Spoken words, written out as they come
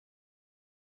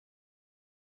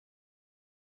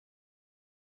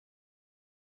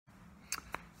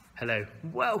Hello,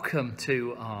 welcome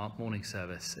to our morning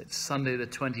service. It's Sunday the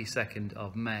 22nd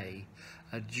of May.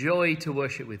 A joy to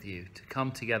worship with you, to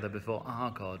come together before our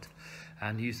God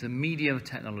and use the medium of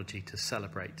technology to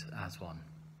celebrate as one.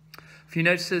 A few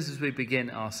notices as we begin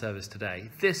our service today.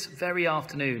 This very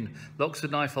afternoon,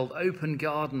 Loxford Nightfold Open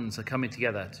Gardens are coming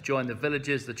together to join the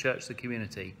villages, the church, the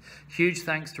community. Huge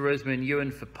thanks to Rosemary and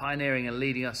Ewan for pioneering and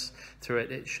leading us through it.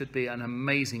 It should be an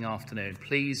amazing afternoon.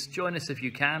 Please join us if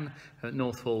you can at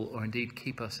Northall, or indeed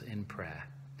keep us in prayer.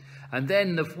 And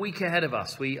then the week ahead of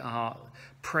us, we are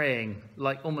praying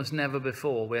like almost never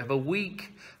before. We have a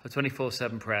week of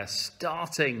 24/7 prayer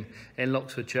starting in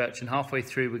Loxford Church, and halfway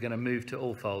through we're going to move to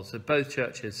All Fold. So both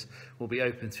churches will be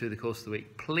open through the course of the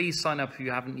week. Please sign up if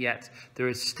you haven't yet. There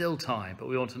is still time, but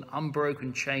we want an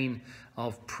unbroken chain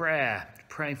of prayer,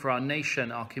 praying for our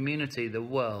nation, our community, the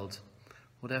world,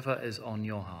 whatever is on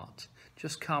your heart.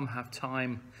 Just come, have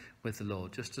time with the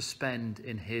Lord, just to spend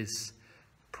in his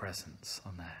presence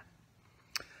on there.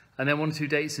 And then 1 or 2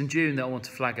 dates in June that I want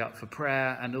to flag up for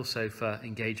prayer and also for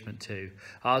engagement too.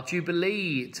 Our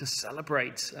Jubilee to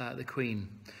celebrate the Queen,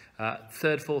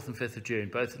 3rd, 4th and 5th of June,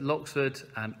 both Loxford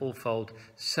and Allfold.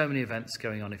 So many events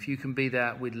going on. If you can be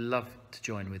there, we'd love to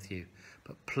join with you.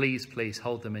 But please, please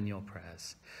hold them in your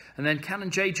prayers. And then Canon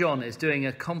J. John is doing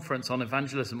a conference on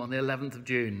evangelism on the 11th of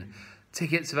June.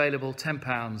 Tickets available,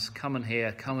 £10. Come and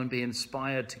hear, come and be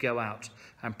inspired to go out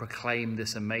and proclaim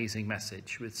this amazing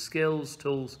message with skills,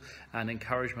 tools, and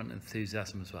encouragement and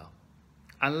enthusiasm as well.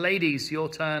 And ladies, your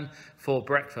turn for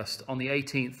breakfast on the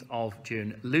 18th of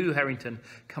June. Lou Harrington,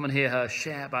 come and hear her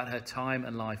share about her time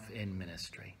and life in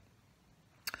ministry.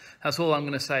 That's all I'm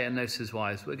going to say, and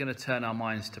notices-wise. We're going to turn our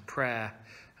minds to prayer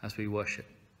as we worship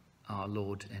our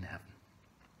Lord in heaven.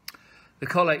 The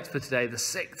collect for today, the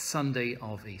 6th Sunday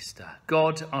of Easter.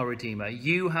 God, our Redeemer,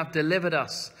 you have delivered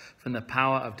us from the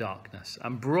power of darkness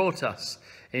and brought us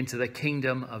into the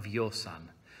kingdom of your Son.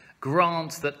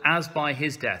 Grant that as by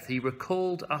his death he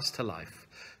recalled us to life,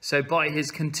 so by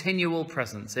his continual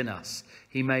presence in us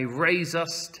he may raise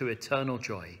us to eternal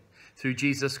joy. Through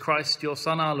Jesus Christ, your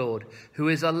Son, our Lord, who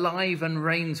is alive and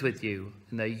reigns with you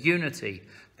in the unity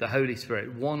of the Holy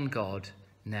Spirit, one God,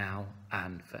 now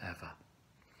and forever.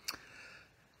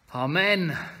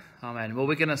 Amen. Amen. Well,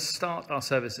 we're going to start our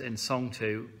service in Song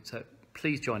 2, so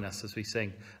please join us as we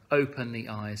sing, Open the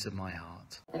Eyes of My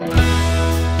Heart. Open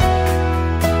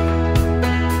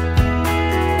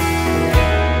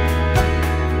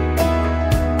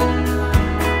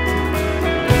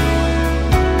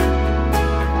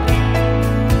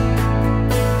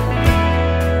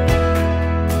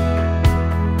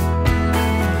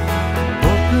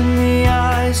the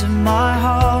eyes of my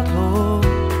heart, Lord.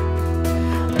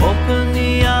 Open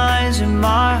the eyes of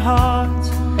my heart.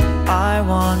 I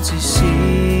want to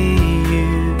see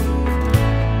you.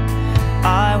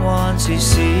 I want to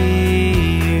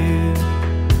see you.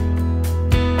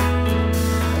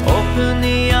 Open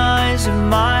the eyes of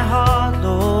my heart,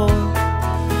 Lord.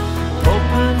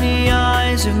 Open the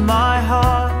eyes of my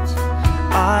heart.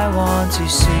 I want to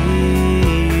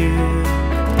see you.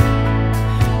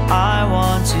 I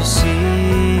want to see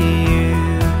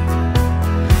you.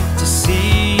 To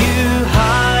see you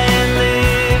high and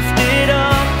lifted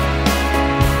up,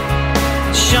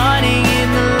 shining in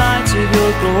the light of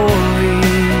your glory.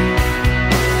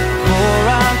 Pour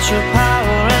out your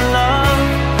power and love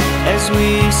as we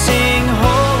sing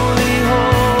holy,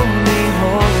 holy,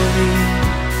 holy.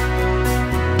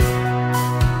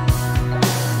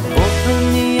 Open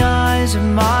the eyes of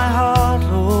my heart,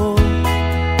 Lord.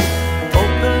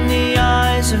 Open the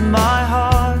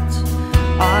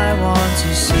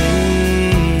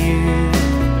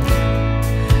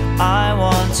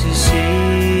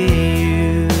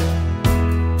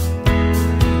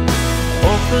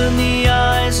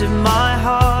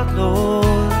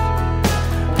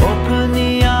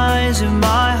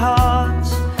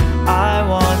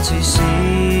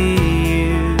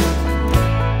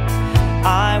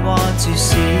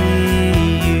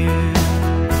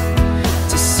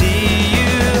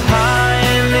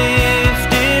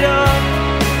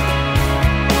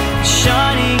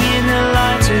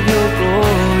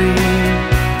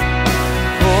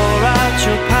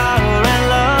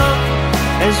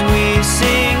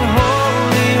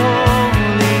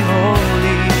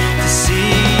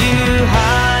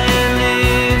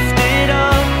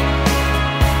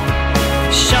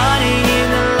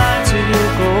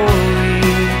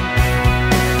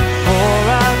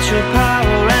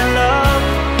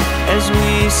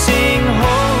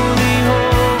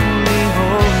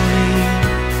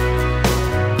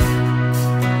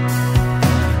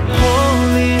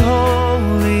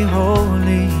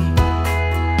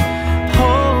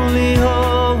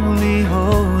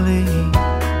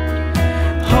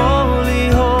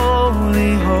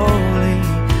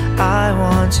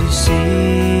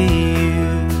see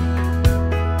you.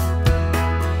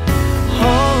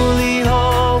 Holy,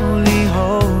 holy,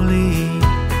 holy,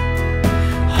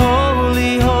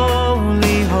 holy,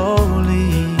 holy,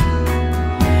 holy,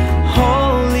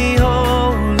 holy,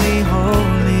 holy,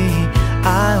 holy,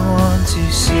 I want to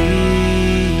see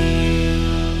you.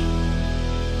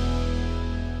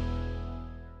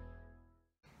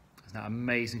 Isn't that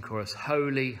amazing chorus?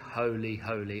 Holy, holy,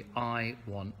 holy, I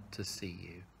want to see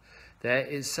you. There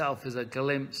itself is a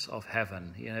glimpse of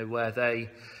heaven, you know, where they,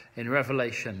 in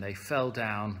Revelation, they fell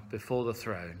down before the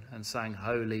throne and sang,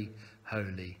 holy,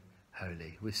 holy,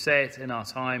 holy. We say it in our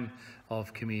time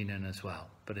of communion as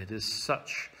well, but it is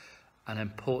such an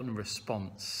important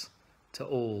response to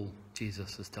all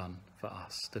Jesus has done for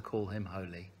us, to call him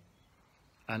holy,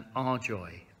 and our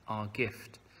joy, our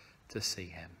gift to see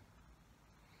him.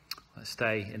 Let's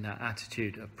stay in that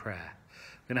attitude of prayer.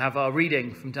 We're going to have our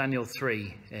reading from Daniel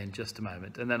 3 in just a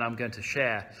moment, and then I'm going to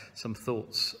share some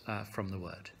thoughts from the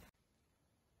word.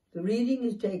 The reading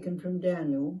is taken from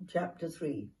Daniel chapter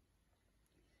 3,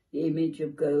 the image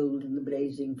of gold in the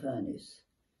blazing furnace.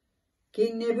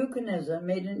 King Nebuchadnezzar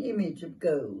made an image of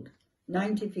gold,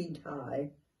 90 feet high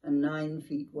and 9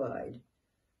 feet wide,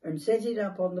 and set it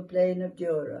up on the plain of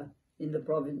Dura in the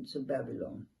province of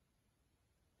Babylon.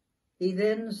 He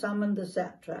then summoned the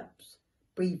satraps,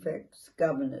 prefects,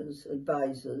 governors,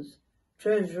 advisors,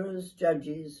 treasurers,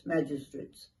 judges,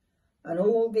 magistrates, and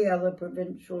all the other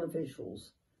provincial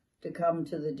officials to come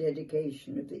to the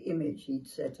dedication of the image he'd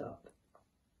set up.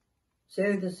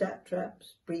 So the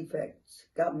satraps, prefects,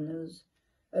 governors,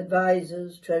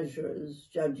 advisors, treasurers,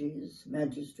 judges,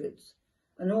 magistrates,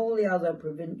 and all the other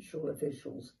provincial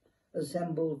officials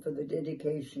assembled for the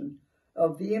dedication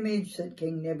of the image that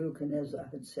King Nebuchadnezzar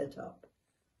had set up,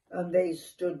 and they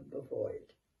stood before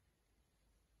it.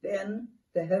 Then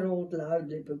the herald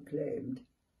loudly proclaimed,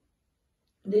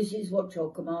 "This is what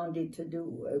you're commanded to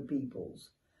do, O peoples,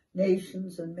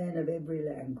 nations and men of every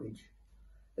language.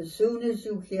 As soon as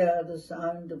you hear the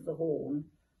sound of the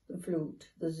horn, the flute,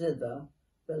 the zither,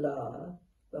 the lyre,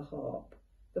 the harp,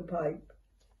 the pipe,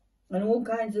 and all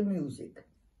kinds of music,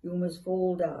 you must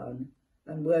fall down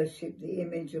and worship the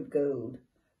image of gold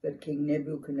that King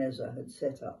Nebuchadnezzar had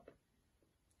set up.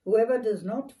 Whoever does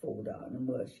not fall down and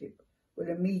worship will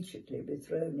immediately be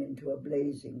thrown into a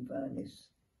blazing furnace."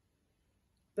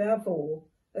 Therefore,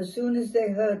 as soon as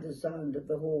they heard the sound of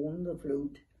the horn, the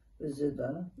flute, the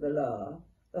zither, the lyre,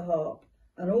 the harp,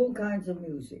 and all kinds of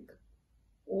music,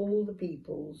 all the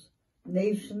peoples,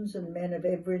 nations, and men of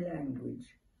every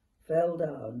language fell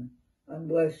down and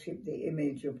worshipped the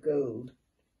image of gold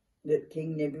that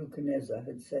King Nebuchadnezzar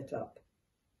had set up.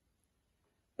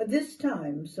 At this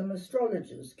time, some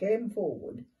astrologers came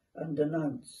forward and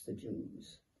denounced the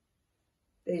Jews.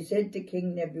 They said to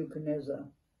King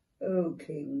Nebuchadnezzar, "O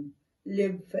king,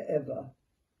 live forever.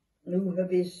 You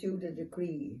have issued a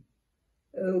decree,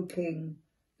 O king,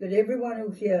 that everyone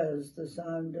who hears the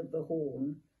sound of the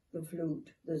horn, the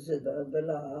flute, the zither, the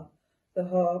lyre, the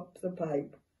harp, the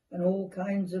pipe, and all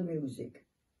kinds of music,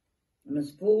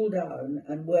 must fall down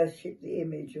and worship the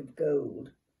image of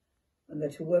gold, and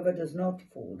that whoever does not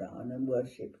fall down and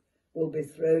worship will be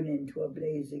thrown into a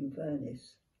blazing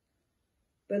furnace.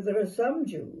 But there are some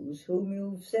Jews whom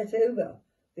you've set over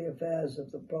the affairs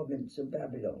of the province of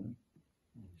Babylon,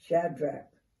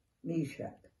 Shadrach,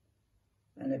 Meshach,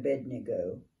 and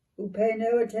Abednego, who pay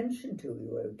no attention to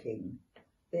you, O king.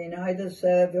 They neither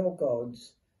serve your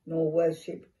gods nor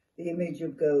worship the image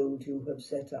of gold you have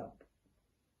set up."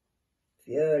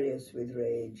 Furious with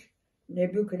rage,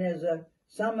 Nebuchadnezzar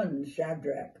summoned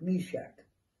Shadrach, Meshach,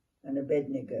 and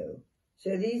Abednego.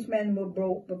 So these men were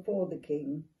brought before the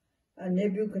king, and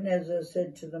Nebuchadnezzar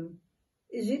said to them,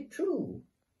 "Is it true,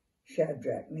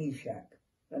 Shadrach, Meshach,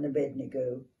 and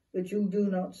Abednego, that you do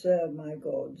not serve my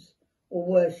gods or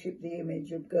worship the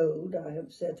image of gold I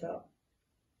have set up?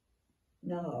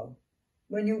 Now,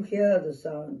 when you hear the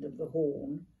sound of the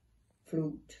horn,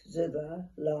 flute, zither,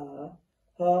 lyre,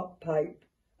 harp, pipe,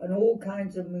 and all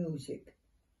kinds of music,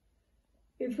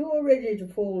 if you are ready to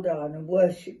fall down and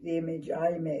worship the image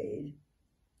I made,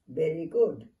 very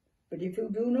good. But if you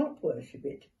do not worship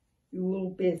it, you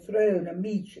will be thrown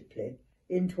immediately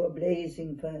into a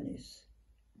blazing furnace.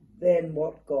 Then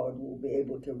what God will be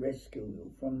able to rescue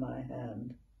you from my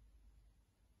hand?"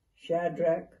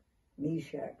 Shadrach,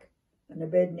 Meshach, and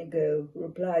Abednego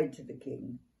replied to the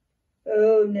king,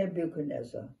 "O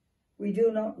Nebuchadnezzar, we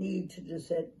do not need to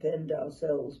defend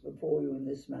ourselves before you in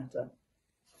this matter.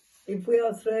 If we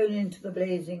are thrown into the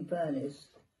blazing furnace,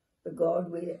 the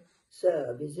God we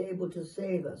serve is able to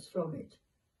save us from it,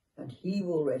 and he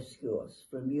will rescue us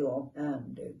from your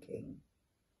hand, O king.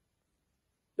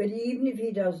 But even if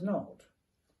he does not,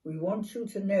 we want you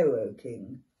to know, O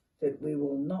king, that we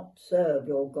will not serve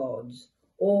your gods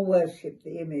or worship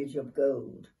the image of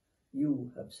gold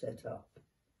you have set up.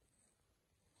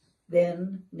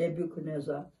 Then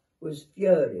Nebuchadnezzar was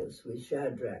furious with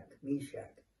Shadrach,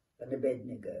 Meshach, and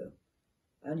Abednego,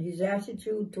 and his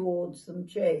attitude towards them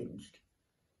changed.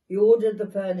 He ordered the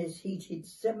furnace heated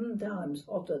 7 times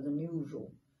hotter than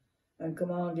usual, and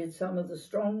commanded some of the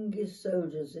strongest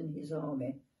soldiers in his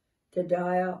army to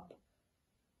tie up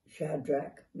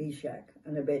Shadrach, Meshach,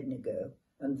 and Abednego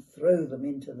and throw them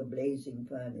into the blazing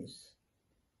furnace.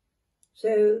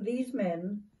 So these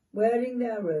men, wearing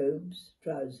their robes,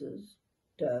 trousers,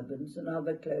 turbans, and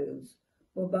other clothes,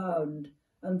 were bound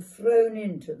and thrown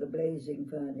into the blazing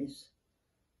furnace.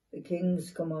 The king's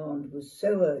command was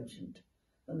so urgent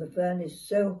and the furnace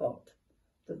so hot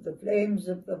that the flames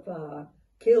of the fire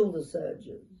killed the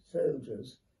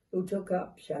soldiers who took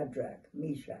up Shadrach,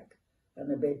 Meshach, and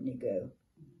Abednego.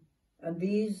 And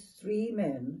these 3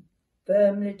 men,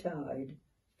 firmly tied,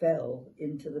 fell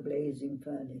into the blazing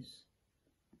furnace.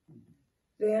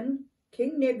 Then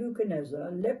King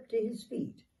Nebuchadnezzar leapt to his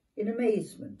feet in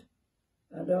amazement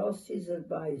and asked his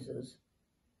advisers,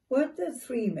 "Weren't there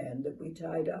 3 men that we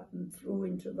tied up and threw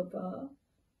into the fire?"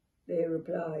 They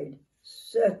replied,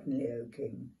 "Certainly, O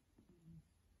king."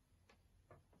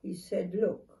 He said,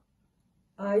 "Look,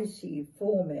 I see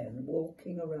 4 men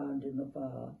walking around in the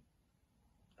fire,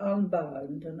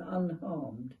 unbound and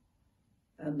unharmed,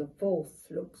 and the 4th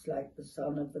looks like the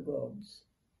son of the gods."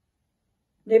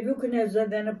 Nebuchadnezzar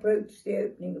then approached the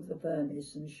opening of the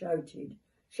furnace and shouted,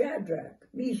 "Shadrach,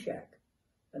 Meshach,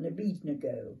 and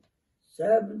Abednego,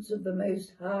 servants of the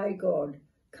Most High God,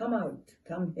 come out,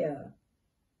 come here."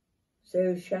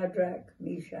 So Shadrach,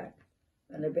 Meshach,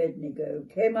 and Abednego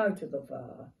came out of the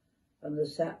fire, and the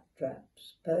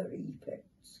satraps,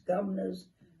 prefects, governors,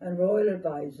 and royal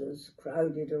advisers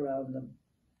crowded around them.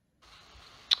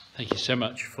 Thank you so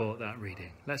much for that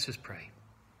reading. Let's just pray.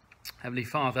 Heavenly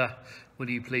Father, will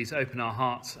you please open our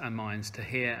hearts and minds to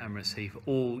hear and receive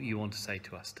all you want to say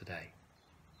to us today.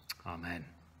 Amen.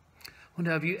 I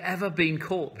wonder, have you ever been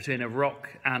caught between a rock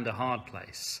and a hard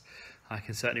place? I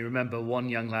can certainly remember one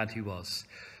young lad who was.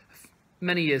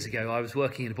 Many years ago, I was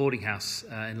working in a boarding house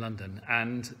in London,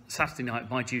 and Saturday night,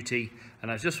 my duty,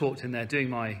 and I just walked in there doing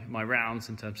my rounds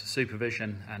in terms of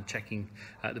supervision and checking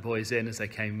the boys in as they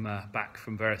came back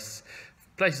from various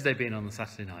places they'd been on the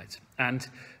Saturday night. And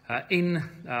in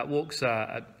walks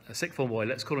a sixth form boy,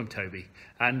 let's call him Toby,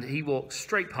 and he walks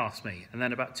straight past me, and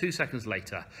then about 2 seconds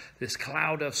later, this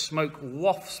cloud of smoke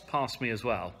wafts past me as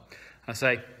well. I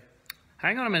say,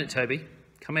 "Hang on a minute, Toby,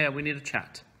 come here, we need a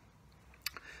chat."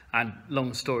 And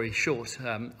long story short,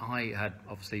 I had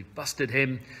obviously busted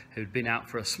him, who'd been out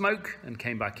for a smoke and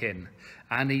came back in.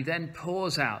 And he then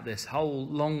pours out this whole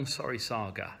long sorry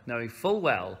saga, knowing full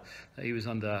well that he was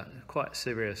under quite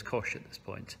serious caution at this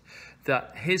point,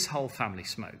 that his whole family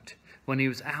smoked. When he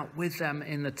was out with them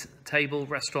in the table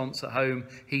restaurants at home,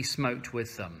 he smoked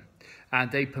with them.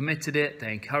 And they permitted it,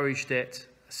 they encouraged it,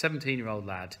 a 17-year-old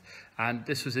lad. And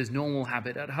this was his normal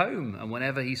habit at home and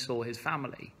whenever he saw his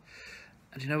family.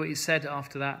 And you know what he said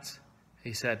after that?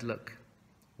 He said, "Look,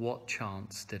 what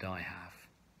chance did I have?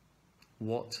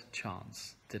 What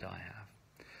chance did I have?"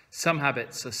 Some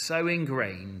habits are so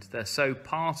ingrained, they're so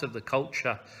part of the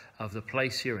culture of the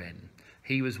place you're in.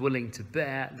 He was willing to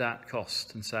bear that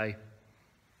cost and say,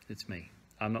 "It's me.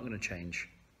 I'm not going to change."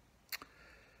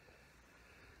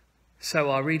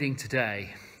 So our reading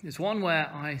today is one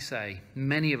where I say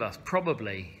many of us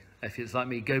probably, if it's like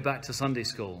me, go back to Sunday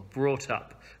school, brought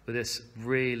up with this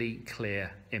really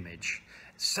clear image.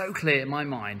 It's so clear in my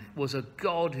mind, was a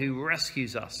God who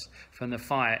rescues us from the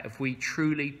fire if we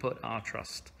truly put our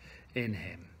trust in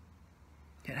him.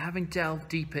 Yet having delved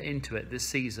deeper into it this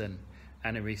season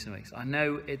and in recent weeks, I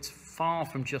know it's far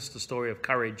from just a story of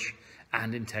courage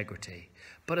and integrity,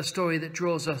 but a story that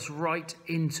draws us right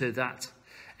into that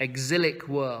exilic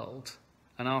world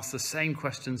and asks the same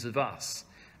questions of us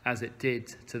as it did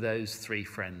to those 3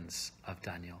 friends of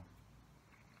Daniel.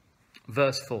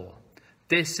 Verse 4,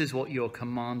 "This is what you're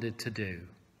commanded to do.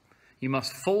 You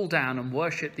must fall down and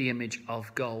worship the image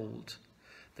of gold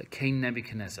that King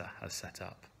Nebuchadnezzar has set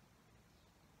up."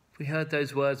 We heard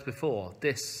those words before.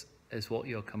 This is what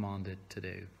you're commanded to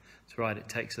do. That's right, it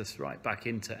takes us right back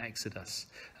into Exodus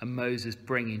and Moses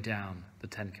bringing down the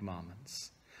 10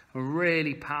 Commandments. A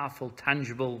really powerful,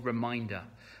 tangible reminder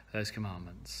of those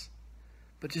commandments.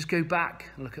 But just go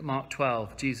back and look at Mark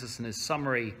 12, Jesus and his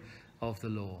summary of the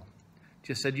law.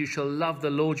 Just said, "You shall love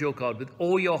the Lord your God with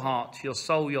all your heart, your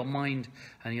soul, your mind,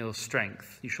 and your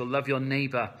strength. You shall love your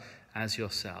neighbour as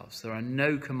yourselves. There are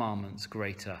no commandments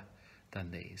greater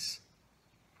than these.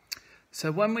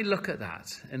 So when we look at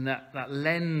that, in that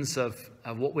lens of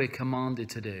what we're commanded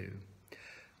to do,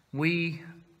 we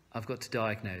have got to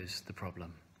diagnose the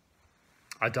problem.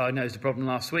 I diagnosed the problem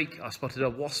last week. I spotted a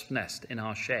wasp nest in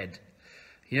our shed.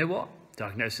 You know what?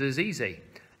 Diagnosis is easy.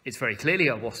 It's very clearly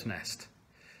a wasp nest.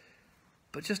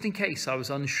 But just in case I was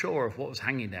unsure of what was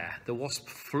hanging there, the wasp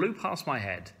flew past my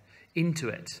head into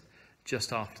it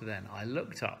just after then. I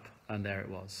looked up and there it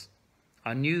was.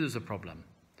 I knew there was a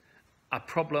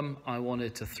problem I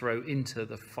wanted to throw into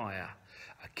the fire,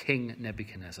 a King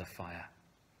Nebuchadnezzar fire.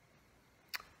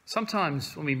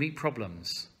 Sometimes when we meet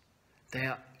problems, they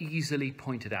are easily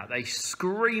pointed out. They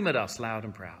scream at us loud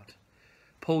and proud.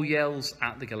 Paul yells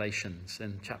at the Galatians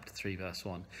in chapter 3, verse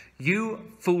 1. You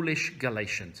foolish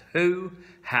Galatians, who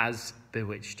has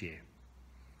bewitched you?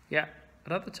 Yeah,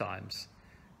 at other times,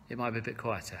 it might be a bit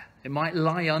quieter. It might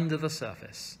lie under the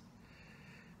surface.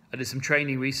 I did some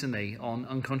training recently on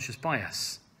unconscious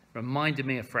bias. Reminded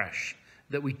me afresh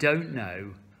that we don't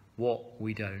know what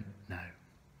we don't know.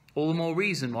 All the more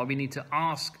reason why we need to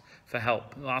ask for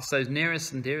help, ask those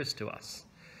nearest and dearest to us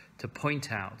to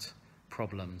point out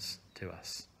problems to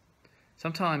us.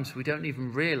 Sometimes we don't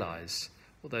even realise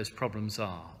what those problems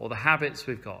are or the habits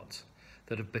we've got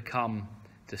that have become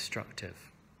destructive.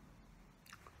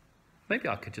 Maybe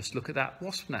I could just look at that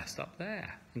wasp nest up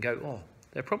there and go, oh,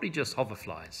 they're probably just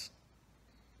hoverflies.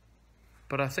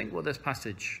 But I think what this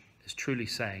passage is truly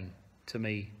saying to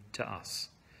me, to us,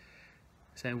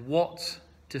 saying what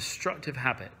destructive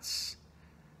habits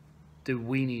do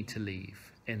we need to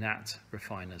leave in that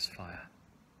refiner's fire?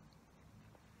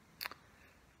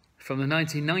 From the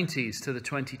 1990s to the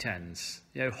 2010s,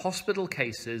 hospital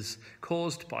cases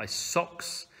caused by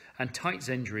socks and tights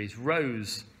injuries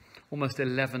rose almost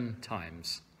 11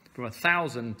 times, from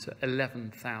 1,000 to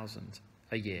 11,000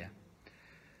 a year.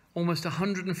 Almost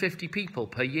 150 people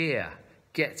per year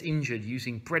get injured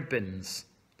using bread bins.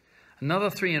 Another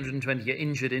 320 get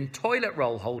injured in toilet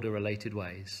roll holder related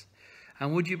ways.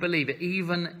 And would you believe it,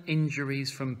 even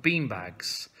injuries from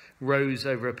beanbags rose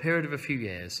over a period of a few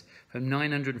years from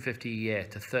 950 a year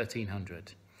to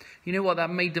 1,300. You know what?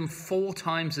 That made them 4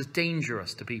 times as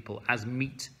dangerous to people as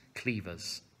meat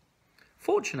cleavers.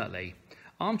 Fortunately,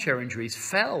 armchair injuries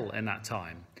fell in that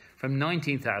time from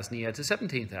 19,000 a year to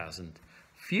 17,000.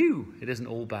 Phew, it isn't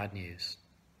all bad news.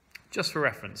 Just for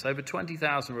reference, over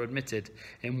 20,000 were admitted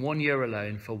in 1 year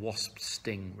alone for wasp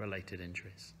sting related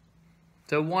injuries.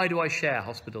 So why do I share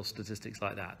hospital statistics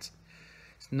like that?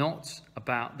 It's not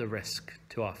about the risk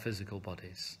to our physical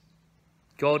bodies.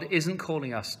 God isn't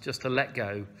calling us just to let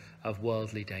go of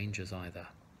worldly dangers either.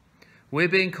 We're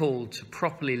being called to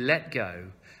properly let go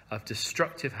of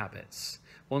destructive habits,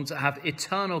 ones that have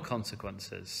eternal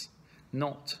consequences,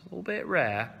 not, albeit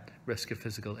rare, risk of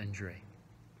physical injury.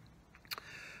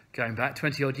 Going back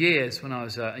 20 odd years when I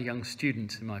was a young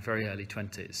student in my very early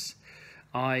 20s,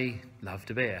 I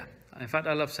loved a beer. In fact,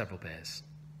 I loved several beers.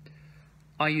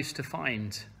 I used to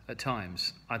find at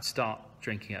times I'd start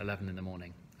drinking at 11 in the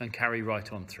morning and carry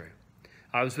right on through.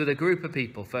 I was with a group of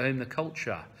people for whom the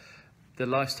culture, the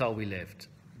lifestyle we lived,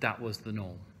 that was the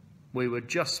norm. We would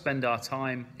just spend our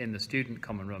time in the student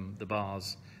common room, the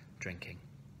bars, drinking.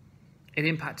 It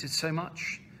impacted so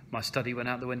much. My study went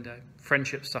out the window.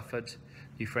 Friendships suffered.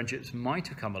 New friendships might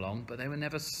have come along, but they were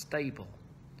never stable.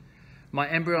 My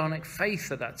embryonic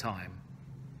faith at that time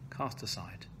cast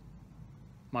aside.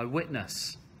 My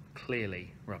witness,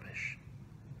 clearly rubbish.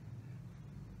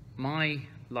 My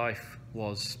life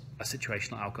was a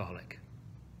situational alcoholic.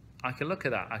 I can look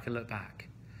at that, I can look back.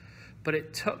 But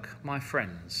it took my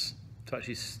friends to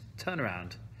actually turn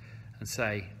around and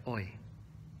say, oi,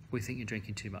 we think you're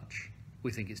drinking too much.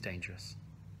 We think it's dangerous.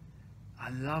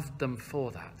 I loved them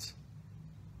for that.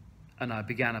 And I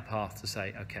began a path to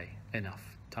say, okay,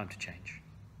 enough, time to change.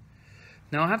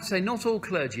 Now, I have to say, not all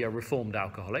clergy are reformed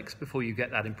alcoholics before you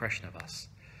get that impression of us.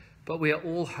 But we are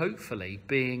all hopefully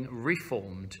being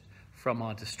reformed from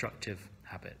our destructive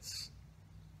habits.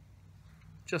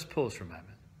 Just pause for a moment.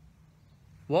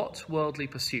 What worldly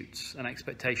pursuits and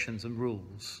expectations and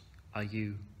rules are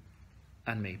you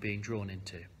and me being drawn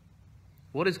into?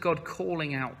 What is God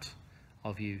calling out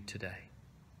of you today?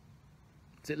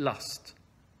 Is it lust,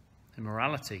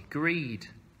 immorality, greed,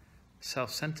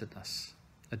 self-centeredness,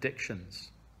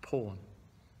 addictions, porn,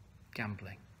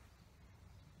 gambling?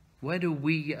 Where do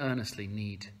we earnestly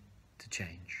need to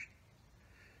change?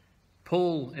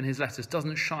 Paul, in his letters,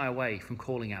 doesn't shy away from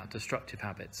calling out destructive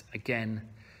habits again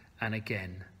and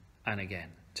again and again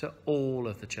to all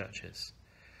of the churches,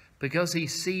 because he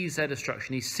sees their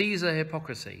destruction, he sees their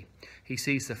hypocrisy, he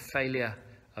sees the failure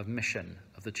of mission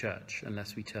of the church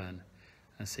unless we turn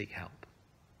and seek help.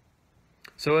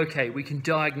 So, okay, we can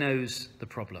diagnose the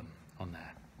problem on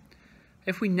there.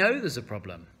 If we know there's a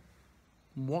problem,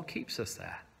 what keeps us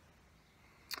there?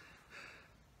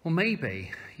 Well,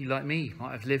 maybe you, like me,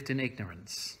 might have lived in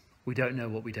ignorance. We don't know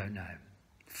what we don't know.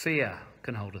 Fear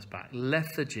can hold us back.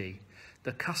 Lethargy,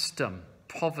 the custom,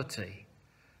 poverty,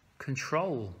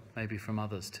 control maybe from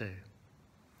others too.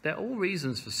 They're all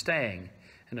reasons for staying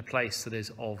in a place that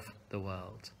is of the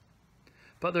world.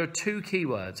 But there are two key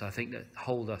words, I think, that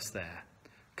hold us there: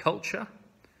 culture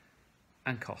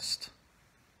and cost.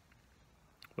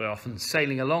 We're often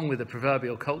sailing along with the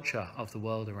proverbial culture of the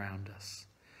world around us.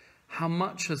 How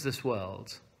much has this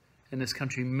world in this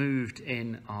country moved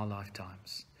in our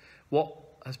lifetimes? What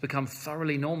has become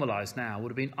thoroughly normalised now would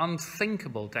have been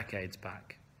unthinkable decades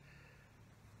back.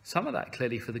 Some of that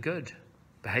clearly for the good.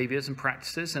 Behaviours and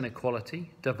practices,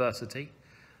 inequality, diversity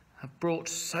have brought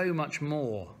so much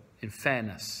more in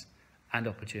fairness and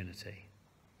opportunity.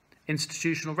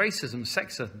 Institutional racism,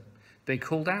 sexism, being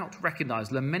called out,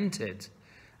 recognised, lamented,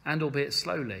 and albeit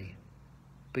slowly,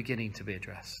 beginning to be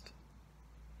addressed.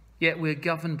 Yet we're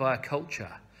governed by a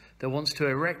culture that wants to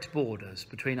erect borders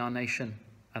between our nation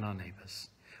and our neighbours,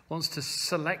 wants to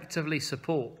selectively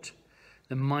support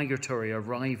the migratory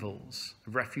arrivals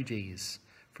of refugees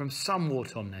from some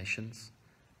war-torn nations,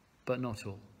 but not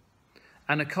all.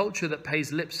 And a culture that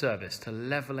pays lip service to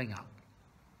levelling up.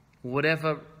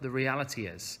 Whatever the reality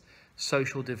is,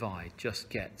 social divide just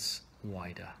gets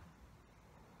wider.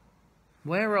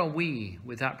 Where are we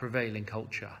with that prevailing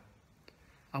culture?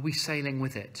 Are we sailing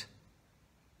with it?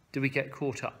 Do we get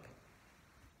caught up?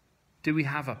 Do we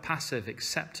have a passive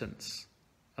acceptance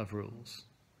of rules?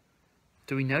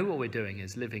 Do we know what we're doing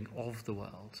is living of the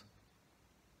world?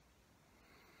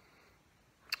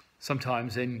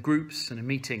 Sometimes in groups and in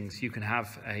meetings, you can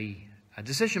have a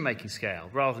decision-making scale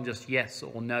rather than just yes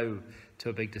or no to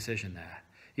a big decision there.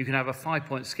 You can have a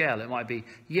 5-point scale. It might be,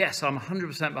 yes, I'm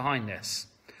 100% behind this.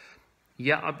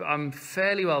 Yeah, I'm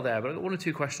fairly well there, but I've got 1 or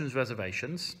 2 questions,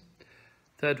 reservations.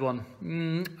 Third one,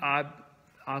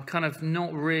 I'm kind of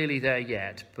not really there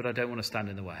yet, but I don't want to stand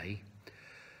in the way.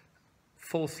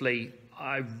 Fourthly,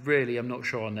 I really am not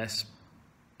sure on this,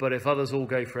 but if others all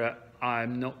go for it,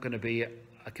 I'm not going to be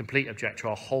a complete objector.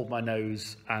 I'll hold my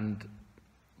nose and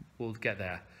we'll get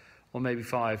there. Or maybe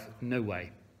 5, no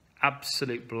way.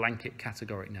 Absolute blanket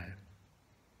categoric no.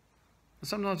 And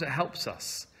sometimes it helps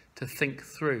us to think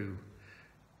through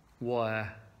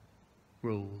where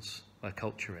rules, where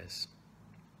culture is.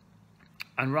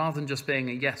 And rather than just being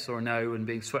a yes or a no and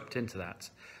being swept into that,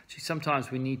 actually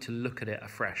sometimes we need to look at it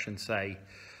afresh and say,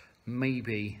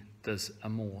 maybe there's a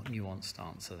more nuanced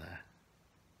answer there.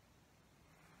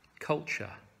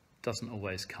 Culture doesn't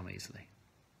always come easily.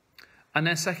 And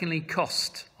then secondly,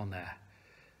 cost on there.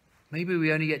 Maybe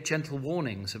we only get gentle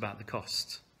warnings about the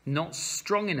cost, not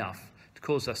strong enough to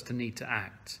cause us to need to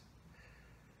act.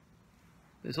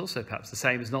 It's also perhaps the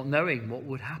same as not knowing what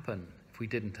would happen if we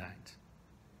didn't act.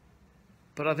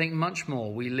 But I think much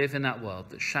more we live in that world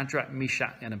that Shadrach,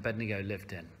 Meshach and Abednego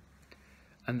lived in.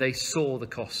 And they saw the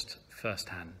cost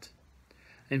firsthand.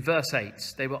 In verse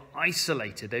 8, they were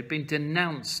isolated. They'd been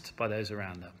denounced by those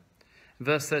around them. In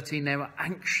verse 13, they were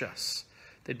anxious.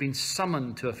 They'd been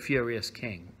summoned to a furious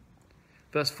king.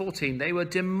 Verse 14, they were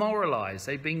demoralized.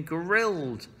 They'd been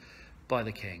grilled by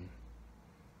the king.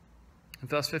 In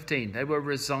verse 15, they were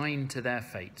resigned to their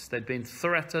fates. They'd been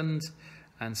threatened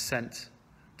and sent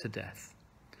to death.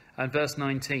 And verse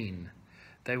 19,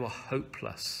 they were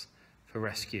hopeless for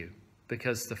rescue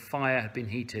because the fire had been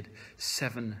heated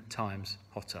 7 times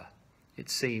hotter. It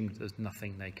seemed there's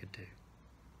nothing they could do.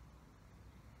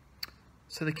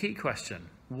 So the key question,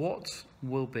 what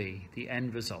will be the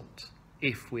end result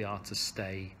if we are to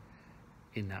stay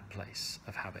in that place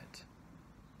of habit?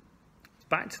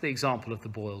 Back to the example of the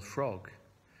boiled frog.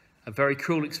 A very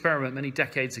cruel experiment many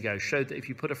decades ago showed that if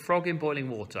you put a frog in boiling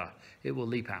water, it will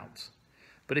leap out.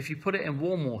 But if you put it in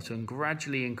warm water and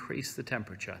gradually increase the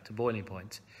temperature to boiling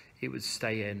point, it would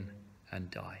stay in and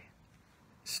die.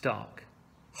 Stark,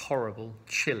 horrible,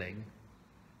 chilling.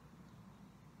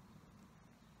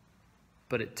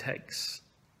 But it takes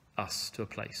us to a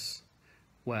place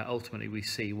where ultimately we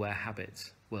see where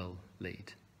habit will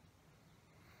lead.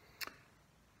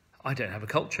 I don't have a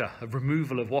culture of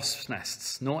removal of wasps'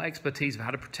 nests, nor expertise of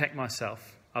how to protect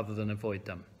myself other than avoid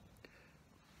them.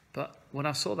 But when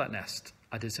I saw that nest,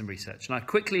 I did some research, and I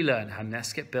quickly learned how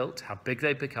nests get built, how big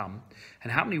they become,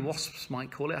 and how many wasps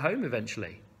might call it home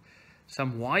eventually.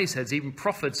 Some wise heads even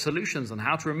proffered solutions on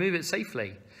how to remove it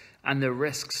safely, and the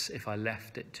risks if I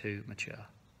left it too mature.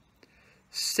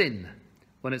 Sin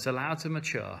when it's allowed to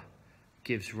mature,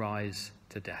 gives rise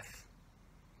to death.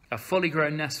 A fully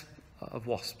grown nest of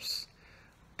wasps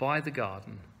by the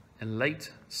garden in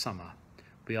late summer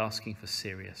will be asking for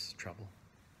serious trouble.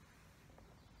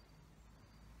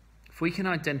 If we can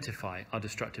identify our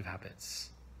destructive habits,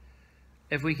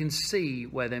 if we can see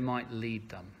where they might lead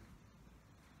them,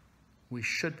 we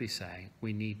should be saying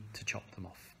we need to chop them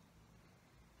off.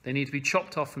 They need to be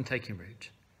chopped off from taking root.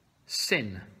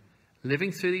 Sin,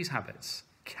 living through these habits,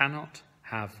 cannot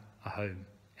have a home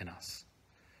in us.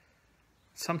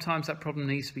 Sometimes that problem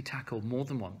needs to be tackled more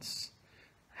than once,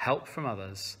 help from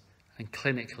others, and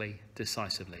clinically,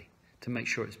 decisively, to make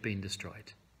sure it's been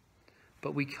destroyed.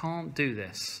 But we can't do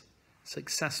this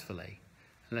successfully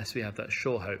unless we have that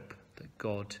sure hope that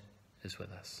God is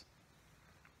with us.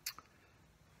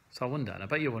 So I wonder, and I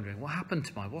bet you're wondering, what happened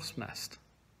to my wasp nest?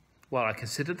 Well, I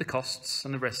considered the costs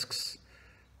and the risks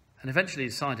and eventually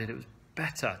decided it was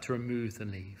better to remove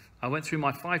than leave. I went through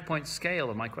my 5-point scale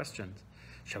of my questions.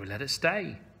 Shall we let it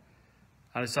stay?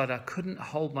 I decided I couldn't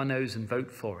hold my nose and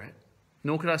vote for it,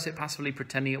 nor could I sit passively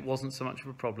pretending it wasn't so much of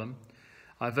a problem.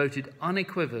 I voted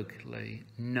unequivocally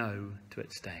no to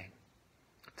it staying.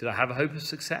 Did I have a hope of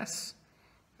success?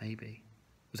 Maybe.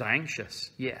 Was I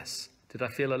anxious? Yes. Did I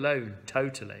feel alone?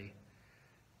 Totally.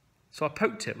 So I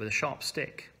poked it with a sharp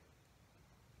stick.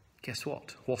 Guess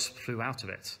what? Wasps flew out of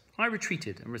it. I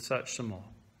retreated and researched some more.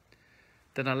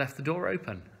 Then I left the door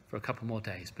open for a couple more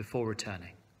days before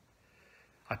returning.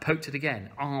 I poked it again,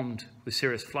 armed with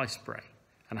serious fly spray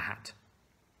and a hat.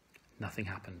 Nothing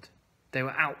happened. They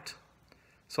were out.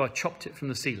 So I chopped it from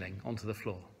the ceiling onto the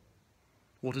floor.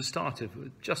 What had started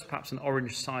with just perhaps an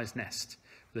orange-sized nest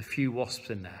with a few wasps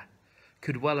in there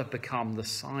could well have become the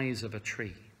size of a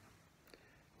tree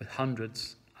with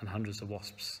hundreds and hundreds of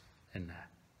wasps in there.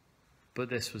 But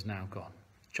this was now gone,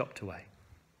 chopped away.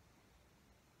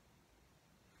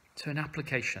 So an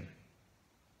application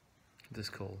of this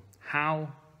call, how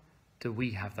do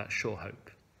we have that sure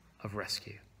hope of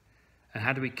rescue? And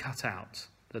how do we cut out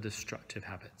the destructive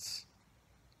habits?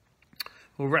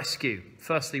 Well, rescue.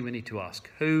 Firstly, we need to ask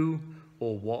who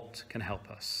or what can help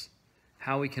us,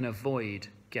 how we can avoid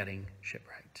getting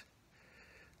shipwrecked.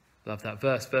 Love that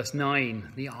verse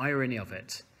 9, the irony of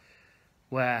it,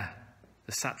 where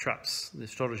the satraps, the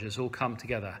astrologers all come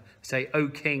together, say, "O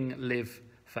king, live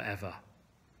forever."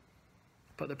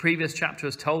 But the previous chapter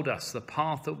has told us the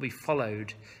path that will be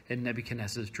followed in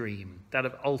Nebuchadnezzar's dream, that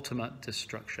of ultimate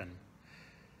destruction.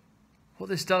 What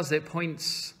this does, it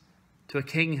points to a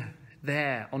king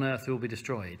there on earth who will be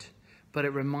destroyed, but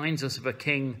it reminds us of a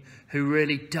king who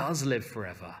really does live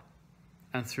forever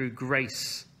and through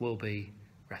grace will be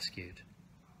rescued.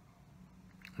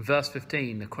 In verse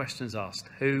 15, the question is asked,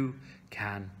 who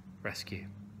can rescue?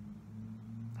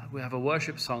 We have a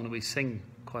worship song that we sing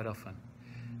quite often.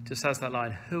 It just has that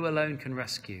line, who alone can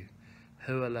rescue?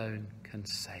 Who alone can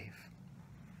save?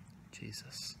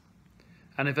 Jesus.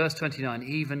 And in verse 29,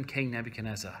 even King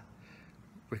Nebuchadnezzar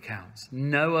recounts,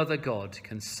 no other God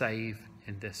can save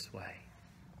in this way.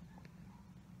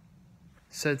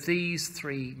 So these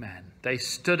three men, they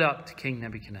stood up to King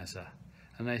Nebuchadnezzar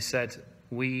and they said,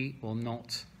 we will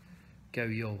not go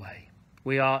your way.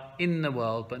 We are in the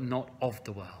world, but not of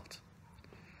the world.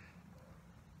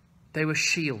 They were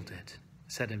shielded,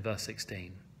 said in verse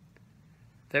 16.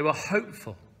 They were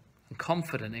hopeful and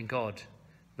confident in God,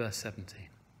 verse 17.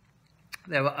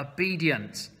 They were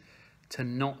obedient to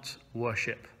not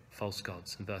worship false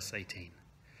gods, in verse 18.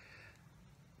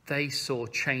 They saw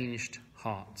changed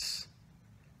hearts,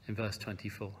 in verse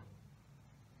 24.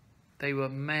 They were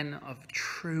men of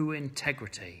true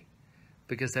integrity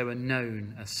because they were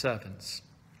known as servants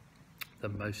of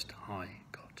the Most High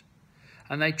God.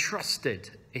 And they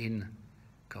trusted in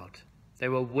God. They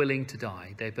were willing to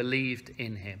die. They believed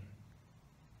in him.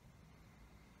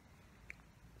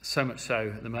 So much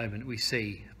so at the moment we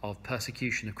see of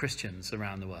persecution of Christians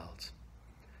around the world.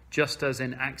 Just as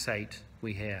in Acts 8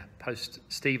 we hear post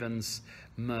Stephen's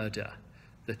murder,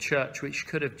 the church which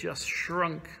could have just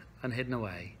shrunk and hidden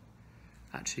away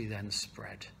actually then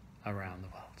spread around the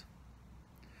world.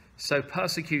 So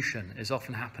persecution is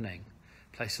often happening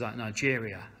in places like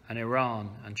Nigeria and Iran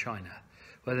and China,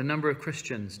 where the number of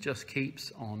Christians just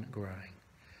keeps on growing,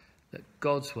 that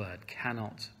God's word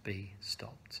cannot be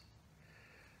stopped.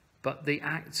 But the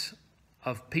act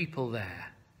of people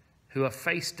there who are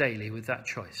faced daily with that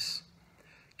choice,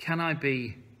 can I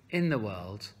be in the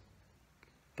world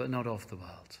but not of the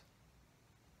world?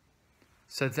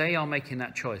 So they are making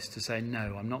that choice to say,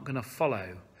 no, I'm not going to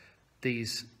follow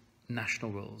these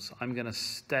national rules. I'm going to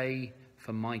stay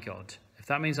for my God. If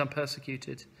that means I'm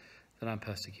persecuted, then I'm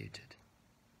persecuted.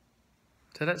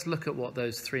 So let's look at what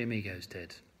those three amigos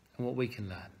did and what we can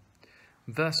learn.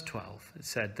 In verse 12, it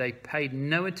said, they paid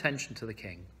no attention to the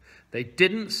king. They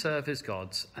didn't serve his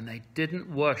gods, and they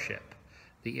didn't worship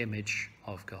the image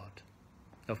of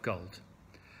gold.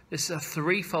 This is a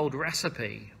threefold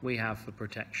recipe we have for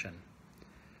protection.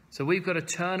 So we've got to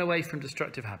turn away from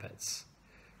destructive habits.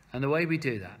 And the way we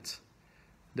do that,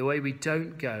 the way we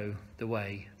don't go the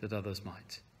way that others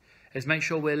might, is make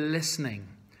sure we're listening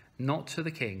not to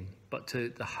the king, but to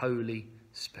the Holy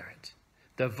Spirit,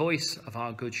 the voice of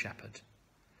our good shepherd.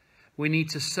 We need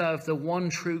to serve the one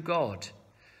true God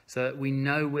so that we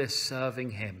know we're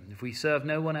serving him. If we serve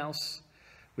no one else,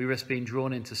 we risk being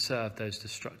drawn in to serve those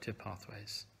destructive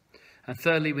pathways. And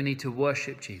thirdly, we need to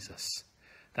worship Jesus,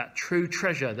 that true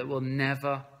treasure that will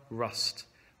never rust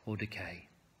or decay.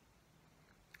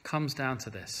 It comes down to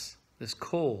this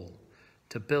call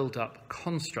to build up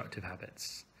constructive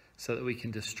habits so that we can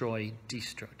destroy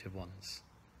destructive ones.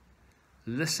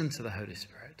 Listen to the Holy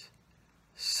Spirit,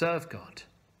 serve God,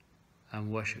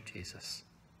 and worship Jesus.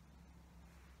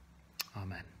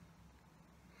 Amen.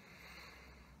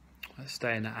 Let's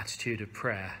stay in that attitude of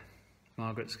prayer.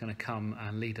 Margaret's going to come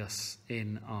and lead us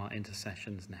in our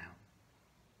intercessions now.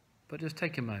 But just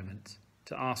take a moment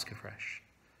to ask afresh,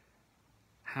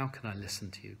 how can I listen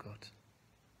to you, God?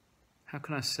 How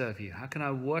can I serve you? How can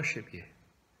I worship you?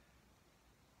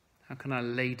 How can I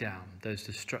lay down those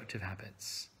destructive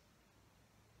habits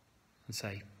and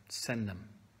say, send them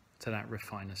to that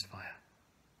refiner's fire?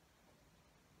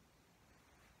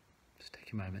 Just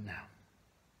take a moment now.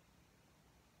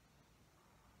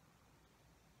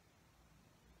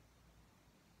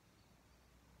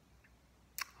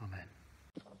 Amen.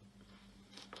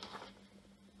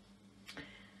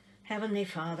 Heavenly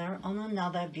Father, on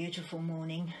another beautiful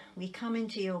morning, we come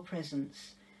into your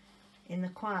presence in the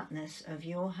quietness of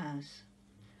your house,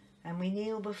 and we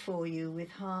kneel before you with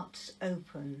hearts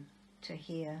open to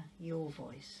hear your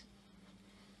voice.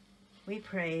 We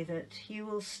pray that you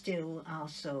will still our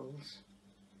souls.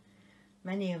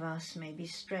 Many of us may be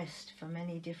stressed for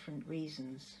many different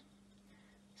reasons.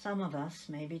 Some of us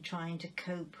may be trying to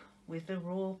cope with the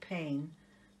raw pain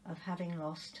of having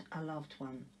lost a loved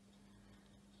one,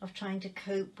 of trying to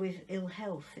cope with ill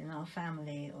health in our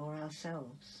family or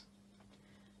ourselves.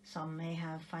 Some may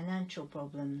have financial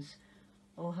problems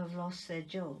or have lost their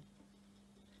job.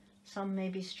 Some may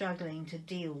be struggling to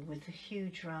deal with the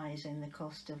huge rise in the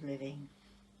cost of living.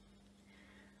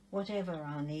 Whatever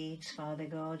our needs, Father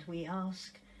God, we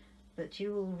ask that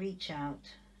you will reach out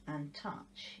and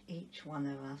touch each one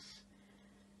of us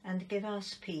and give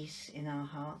us peace in our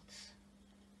hearts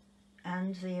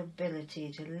and the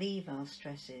ability to leave our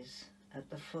stresses at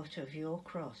the foot of your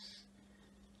cross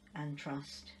and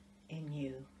trust in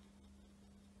you.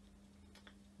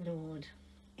 Lord,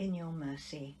 in your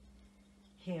mercy,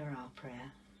 hear our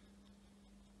prayer.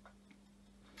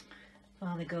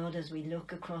 Father God, as we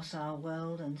look across our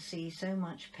world and see so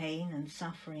much pain and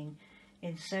suffering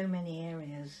in so many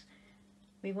areas,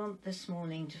 we want this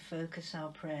morning to focus our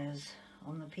prayers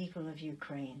on the people of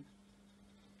Ukraine.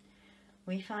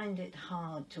 We find it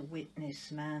hard to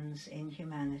witness man's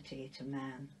inhumanity to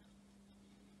man.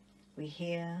 We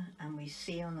hear and we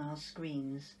see on our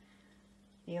screens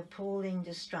the appalling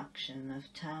destruction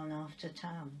of town after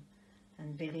town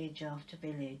and village after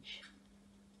village.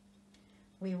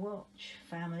 We watch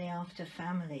family after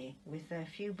family with their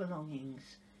few belongings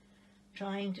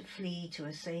trying to flee to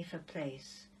a safer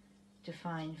place to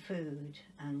find food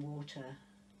and water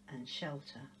and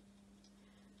shelter,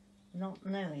 not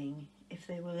knowing if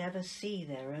they will ever see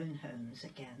their own homes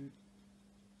again.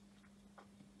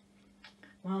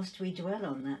 Whilst we dwell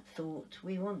on that thought,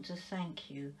 we want to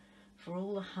thank you for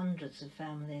all the hundreds of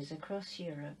families across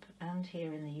Europe and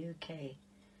here in the UK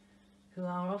who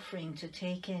are offering to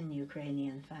take in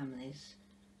Ukrainian families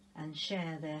and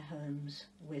share their homes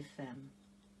with them.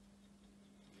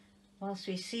 Whilst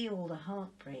we see all the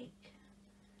heartbreak,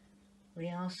 we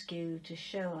ask you to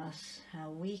show us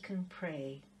how we can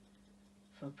pray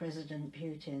for President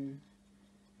Putin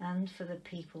and for the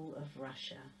people of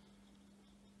Russia.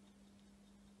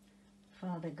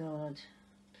 Father God,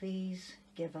 please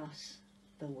give us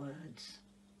the words.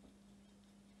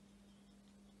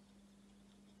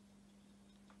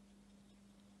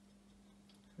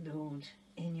 Lord,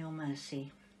 in your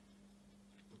mercy,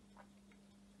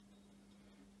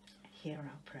 hear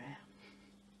our prayer.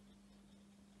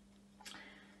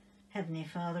 Heavenly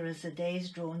Father, as the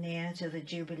days draw near to the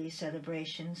Jubilee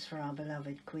celebrations for our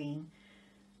beloved Queen,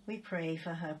 we pray for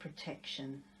her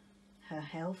protection, her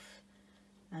health,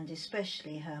 and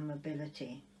especially her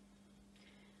mobility.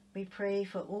 We pray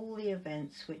for all the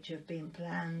events which have been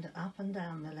planned up and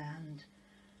down the land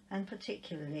and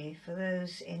particularly for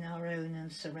those in our own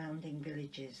and surrounding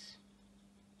villages.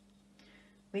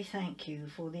 We thank you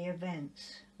for the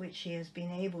events which she has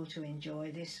been able to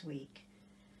enjoy this week,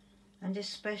 and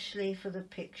especially for the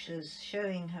pictures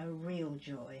showing her real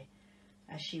joy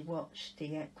as she watched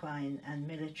the equine and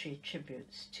military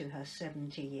tributes to her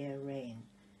 70-year reign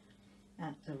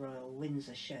at the Royal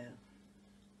Windsor Show.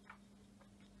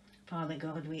 Father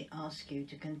God, we ask you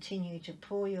to continue to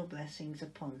pour your blessings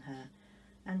upon her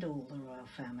and all the royal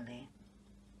family.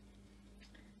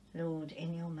 Lord,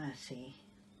 in your mercy,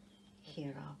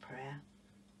 hear our prayer.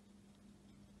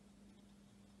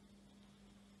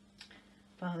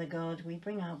 Father God, we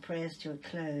bring our prayers to a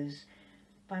close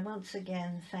by once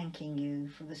again thanking you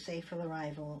for the safe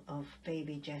arrival of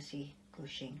baby Jessie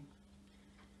Cushing.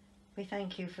 We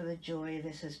thank you for the joy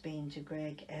this has been to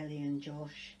Greg, Ellie and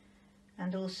Josh,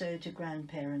 and also to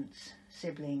grandparents,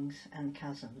 siblings and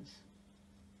cousins.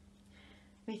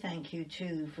 We thank you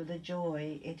too for the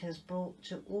joy it has brought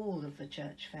to all of the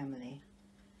church family,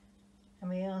 and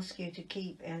we ask you to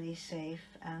keep Ellie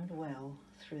safe and well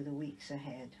through the weeks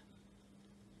ahead.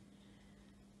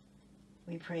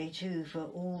 We pray too for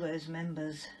all those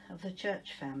members of the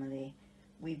church family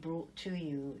we brought to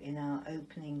you in our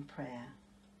opening prayer,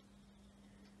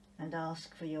 and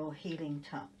ask for your healing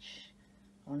touch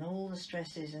on all the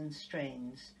stresses and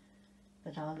strains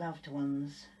that our loved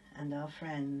ones and our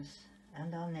friends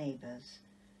and our neighbours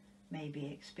may be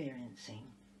experiencing.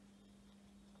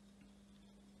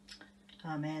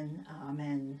 Amen,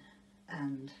 amen,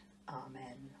 and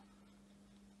amen.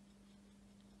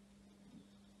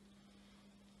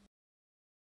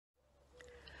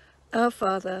 Our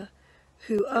Father,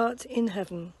 who art in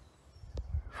heaven,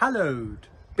 hallowed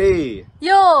be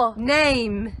your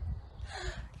name.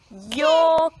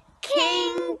 Your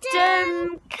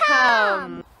kingdom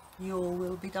come. Your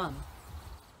will be done.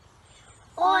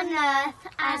 On earth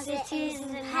as it is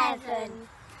in heaven.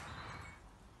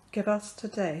 Give us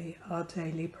today our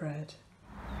daily bread.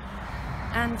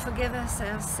 And forgive us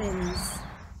our sins,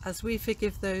 as we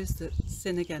forgive those that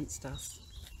sin against us.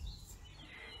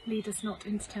 Lead us not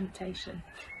into temptation,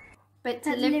 but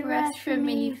deliver us from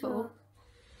evil.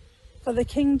 For the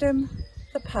kingdom,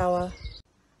 the power,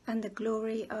 and the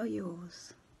glory are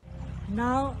yours,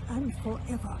 now and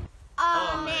forever.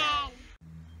 Amen.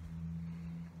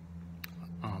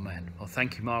 Amen. Well,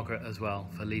 thank you, Margaret, as well,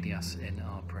 for leading us in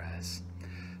our prayers.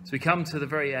 As we come to the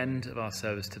very end of our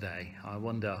service today, I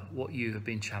wonder what you have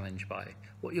been challenged by,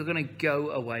 what you're going to go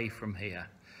away from here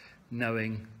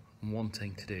knowing and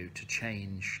wanting to do, to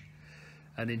change,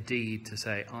 and indeed to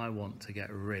say, I want to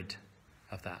get rid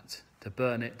of that, to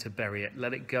burn it, to bury it,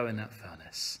 let it go in that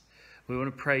furnace. We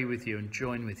want to pray with you and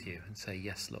join with you and say,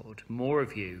 yes, Lord, more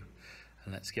of you,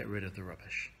 and let's get rid of the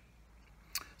rubbish.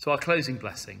 So our closing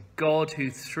blessing: God, who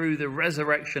through the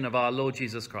resurrection of our Lord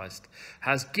Jesus Christ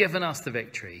has given us the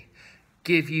victory,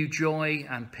 give you joy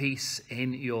and peace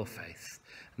in your faith.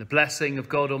 And the blessing of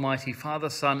God Almighty, Father,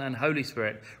 Son and Holy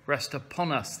Spirit rest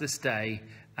upon us this day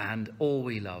and all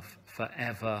we love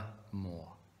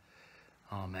forevermore.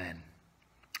 Amen.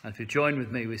 And if you join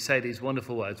with me, we say these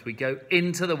wonderful words. We go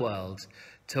into the world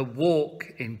to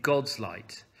walk in God's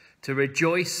light, to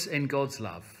rejoice in God's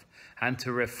love, and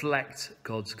to reflect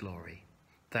God's glory.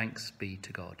 Thanks be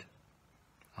to God.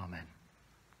 Amen.